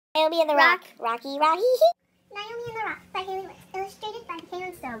Naomi and the Rock. Rocky, Rocky. Naomi and the Rock by Haley List. Illustrated by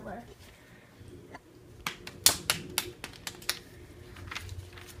Karen Stabler.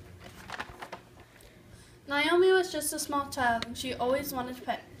 Naomi was just a small child and she always wanted a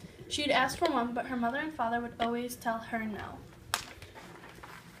pet. She'd ask for one, but her mother and father would always tell her no.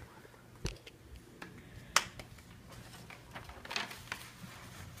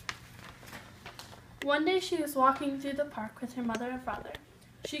 One day she was walking through the park with her mother and father.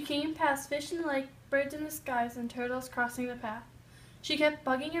 She came past fish in the lake, birds in the skies, and turtles crossing the path. She kept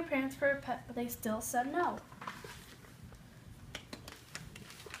bugging her parents for a pet, but they still said no.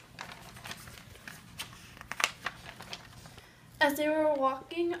 As they were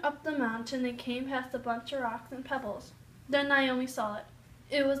walking up the mountain, they came past a bunch of rocks and pebbles. Then Naomi saw it.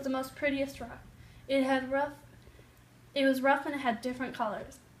 It was the most prettiest rock. It was rough and it had different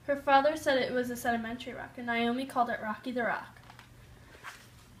colors. Her father said it was a sedimentary rock, and Naomi called it Rocky the Rock.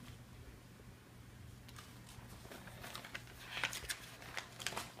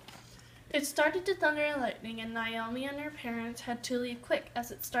 It started to thunder and lightning, and Naomi and her parents had to leave quick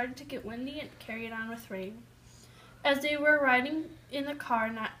as it started to get windy and carried on with rain. As they were riding in the car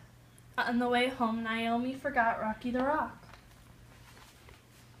on the way home, Naomi forgot Rocky the Rock.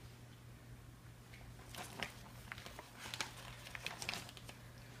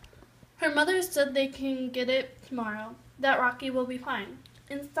 Her mother said they can get it tomorrow, that Rocky will be fine.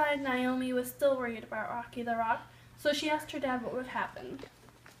 Inside, Naomi was still worried about Rocky the Rock, so she asked her dad what would happen.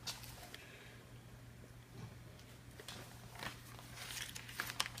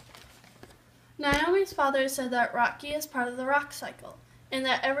 Naomi's father said that Rocky is part of the rock cycle, and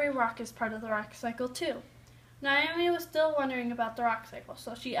that every rock is part of the rock cycle too. Naomi was still wondering about the rock cycle,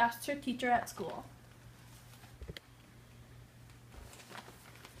 so she asked her teacher at school.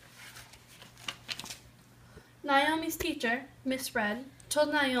 Naomi's teacher, Miss Red,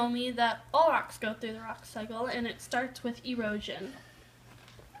 told Naomi that all rocks go through the rock cycle and it starts with erosion.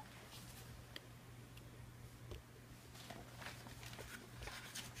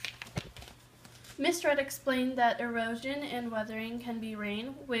 Miss Red explained that erosion and weathering can be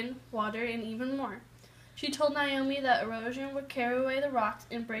rain, wind, water, and even more. She told Naomi that erosion would carry away the rocks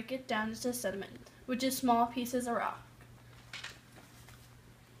and break it down into sediment, which is small pieces of rock.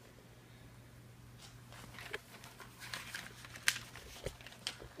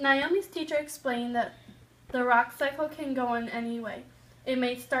 Naomi's teacher explained that the rock cycle can go in any way. It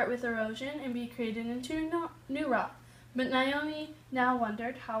may start with erosion and be created into new rock, but Naomi now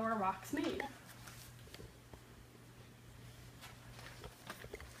wondered how were rocks made.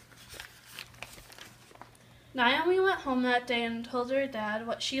 Naomi went home that day and told her dad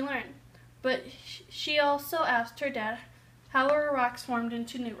what she learned, but she also asked her dad how were rocks formed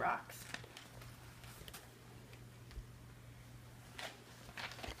into new rocks.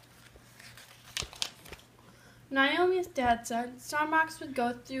 Naomi's dad said some rocks would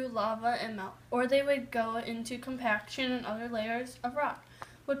go through lava and melt, or they would go into compaction and other layers of rock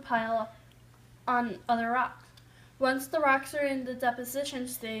would pile up on other rocks. Once the rocks are in the deposition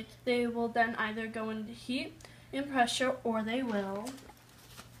stage, they will then either go into heat and pressure, or they will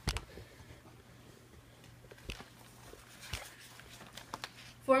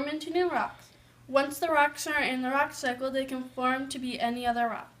form into new rocks. Once the rocks are in the rock cycle, they can form to be any other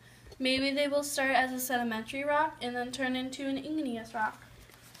rock. Maybe they will start as a sedimentary rock and then turn into an igneous rock.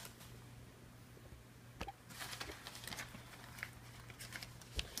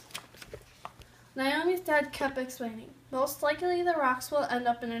 Naomi's dad kept explaining, most likely the rocks will end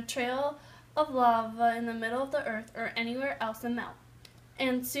up in a trail of lava in the middle of the earth or anywhere else and melt.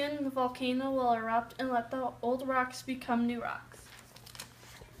 And soon the volcano will erupt and let the old rocks become new rocks.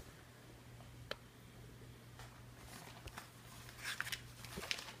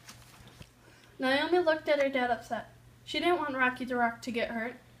 Naomi looked at her dad upset. She didn't want Rocky the Rock to get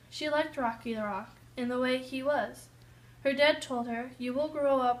hurt. She liked Rocky the Rock in the way he was. Her dad told her, "You will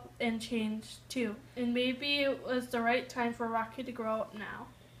grow up and change too, and maybe it was the right time for Rocky to grow up now."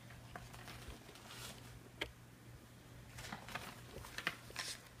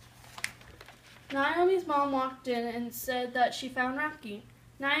 Naomi's mom walked in and said that she found Rocky.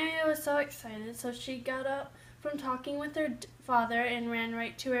 Naomi was so excited, so she got up from talking with her father and ran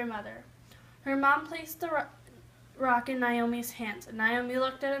right to her mother. Her mom placed the rock in Naomi's hands, and Naomi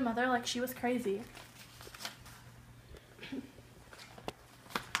looked at her mother like she was crazy.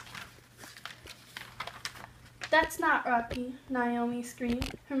 "That's not Rocky," Naomi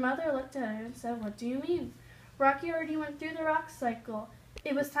screamed. Her mother looked at her and said, "What do you mean? Rocky already went through the rock cycle.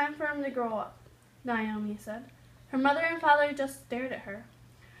 It was time for him to grow up," Naomi said. Her mother and father just stared at her.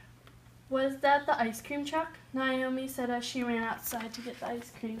 Was that the ice cream truck? Naomi said as she ran outside to get the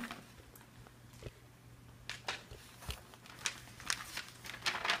ice cream.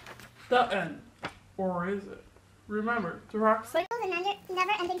 The end. Or is it? Remember, to rock Cycle is a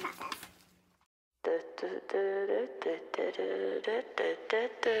never-ending process.